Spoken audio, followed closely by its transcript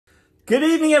Good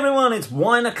evening, everyone. It's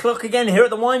wine o'clock again here at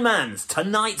the Wineman's.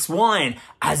 Tonight's wine,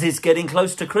 as it's getting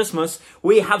close to Christmas,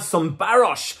 we have some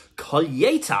Barros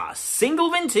Colheita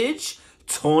single vintage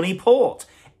tawny port.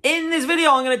 In this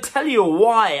video, I'm going to tell you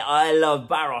why I love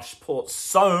Barros port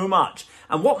so much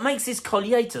and what makes this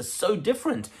Colheita so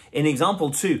different in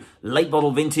example to late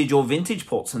bottle vintage or vintage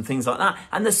ports and things like that,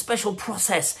 and the special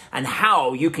process and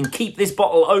how you can keep this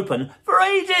bottle open for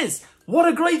ages. What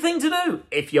a great thing to do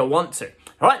if you want to.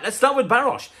 All right, let's start with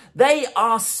Barros. They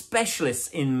are specialists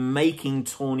in making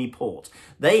tawny port.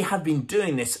 They have been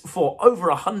doing this for over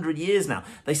 100 years now.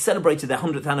 They celebrated their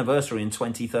 100th anniversary in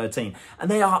 2013, and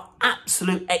they are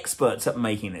absolute experts at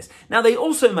making this. Now, they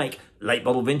also make late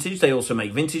bottle vintage, they also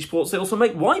make vintage ports, they also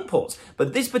make white ports.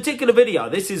 But this particular video,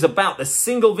 this is about the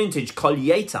single vintage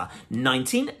Colheita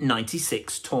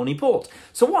 1996 tawny port.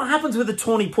 So what happens with the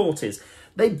tawny port is,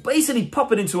 they basically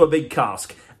pop it into a big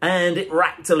cask and it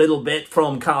racked a little bit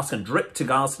from cask and drip to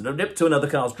cask, and drip to another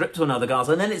cask, drip to another cask,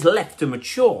 and then it's left to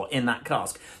mature in that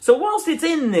cask. So whilst it's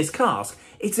in this cask,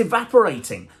 it's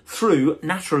evaporating through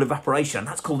natural evaporation.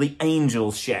 That's called the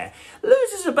angel's share.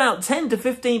 Loses about 10 to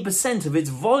 15% of its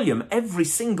volume every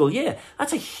single year.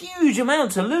 That's a huge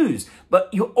amount to lose. But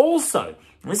you also,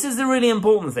 this is the really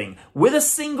important thing, with a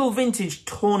single vintage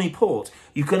tawny port,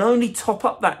 you can only top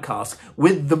up that cask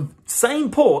with the same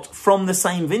port from the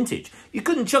same vintage. You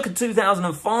couldn't chuck a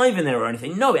 2005 in there or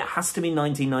anything. No, it has to be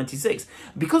 1996.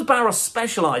 Because Barros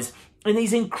specialise in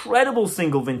these incredible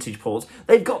single vintage ports,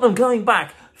 they've got them going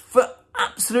back for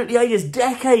absolutely ages,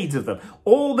 decades of them,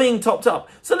 all being topped up.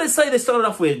 So let's say they started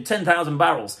off with 10,000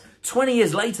 barrels. 20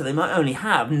 years later, they might only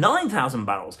have 9,000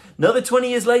 barrels. Another 20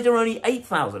 years later, only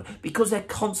 8,000, because they're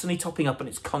constantly topping up and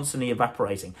it's constantly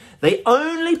evaporating. They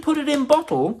only put it in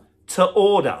bottle to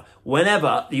order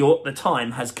whenever the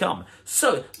time has come.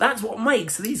 So that's what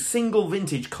makes these single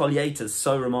vintage Colheitas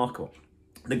so remarkable.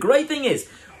 The great thing is,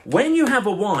 when you have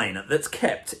a wine that's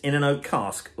kept in an oak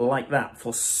cask like that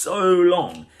for so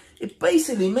long, it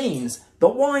basically means the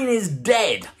wine is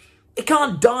dead. It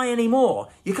can't die anymore.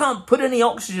 You can't put any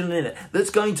oxygen in it that's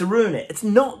going to ruin it. It's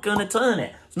not going to turn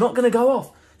it. It's not going to go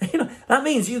off. You know, that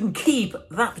means you can keep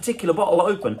that particular bottle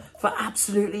open for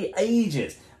absolutely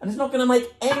ages. And it's not going to make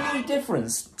any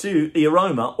difference to the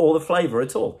aroma or the flavour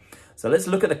at all. So let's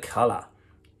look at the colour.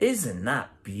 Isn't that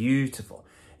beautiful?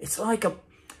 It's like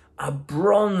a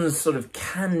bronze sort of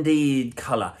candied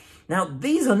colour. Now,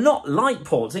 these are not light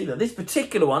ports either. This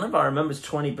particular one, if I remember, is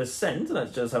 20%.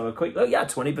 Let's just have a quick look. Yeah,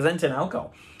 20% in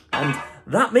alcohol. And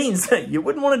that means that you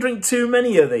wouldn't want to drink too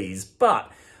many of these,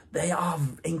 but they are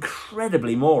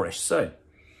incredibly Moorish. So,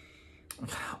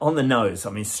 on the nose, I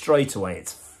mean, straight away,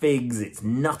 it's figs, it's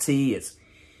nutty, it's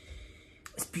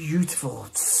beautiful,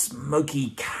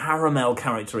 smoky caramel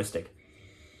characteristic.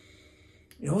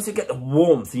 You also get the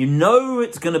warmth. You know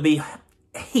it's going to be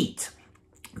heat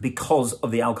because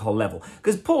of the alcohol level.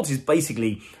 Because port is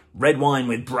basically red wine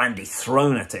with brandy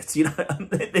thrown at it. You know,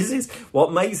 this is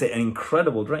what makes it an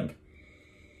incredible drink.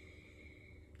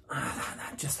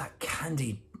 Just that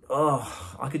candy.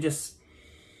 Oh, I could just,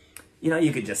 you know,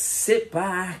 you could just sit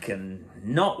back and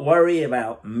not worry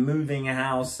about moving a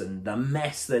house and the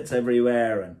mess that's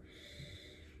everywhere and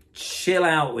chill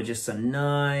out with just a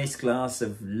nice glass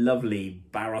of lovely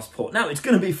Barros port. Now, it's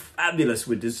going to be fabulous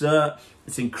with dessert.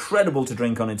 It's incredible to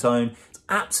drink on its own. It's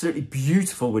absolutely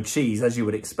beautiful with cheese, as you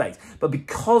would expect. But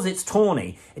because it's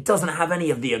tawny, it doesn't have any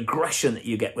of the aggression that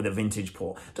you get with a vintage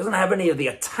port. It doesn't have any of the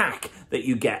attack that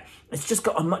you get. It's just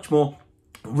got a much more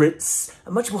ritz,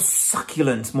 a much more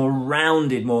succulent, more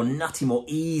rounded, more nutty, more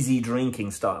easy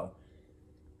drinking style.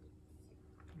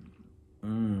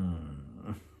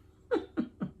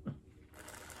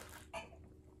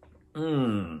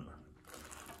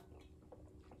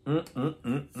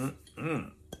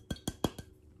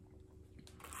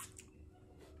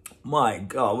 My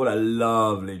God, what a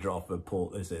lovely drop of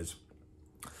port this is.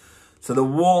 So the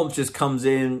warmth just comes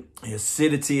in, the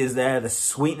acidity is there, the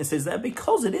sweetness is there,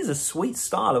 because it is a sweet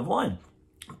style of wine.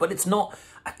 But it's not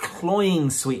a cloying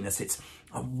sweetness, it's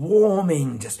a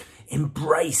warming, just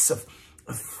embrace of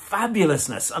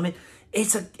fabulousness. I mean,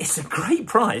 it's a great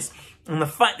price. And the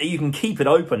fact that you can keep it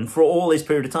open for all this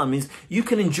period of time means you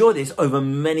can enjoy this over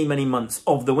many, many months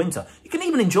of the winter. You can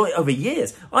even enjoy it over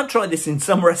years. I've tried this in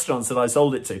some restaurants that I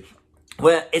sold it to,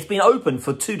 where it's been open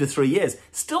for 2 to 3 years.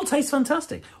 Still tastes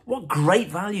fantastic. What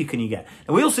great value can you get?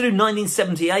 And we also do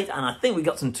 1978, and I think we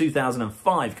got some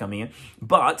 2005 coming in.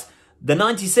 But the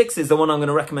 96 is the one I'm going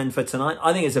to recommend for tonight.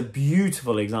 I think it's a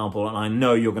beautiful example, and I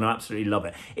know you're going to absolutely love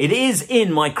it. It is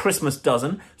in my Christmas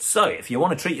dozen, so if you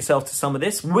want to treat yourself to some of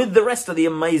this with the rest of the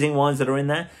amazing wines that are in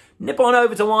there, nip on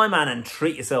over to Wineman and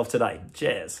treat yourself today.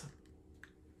 Cheers.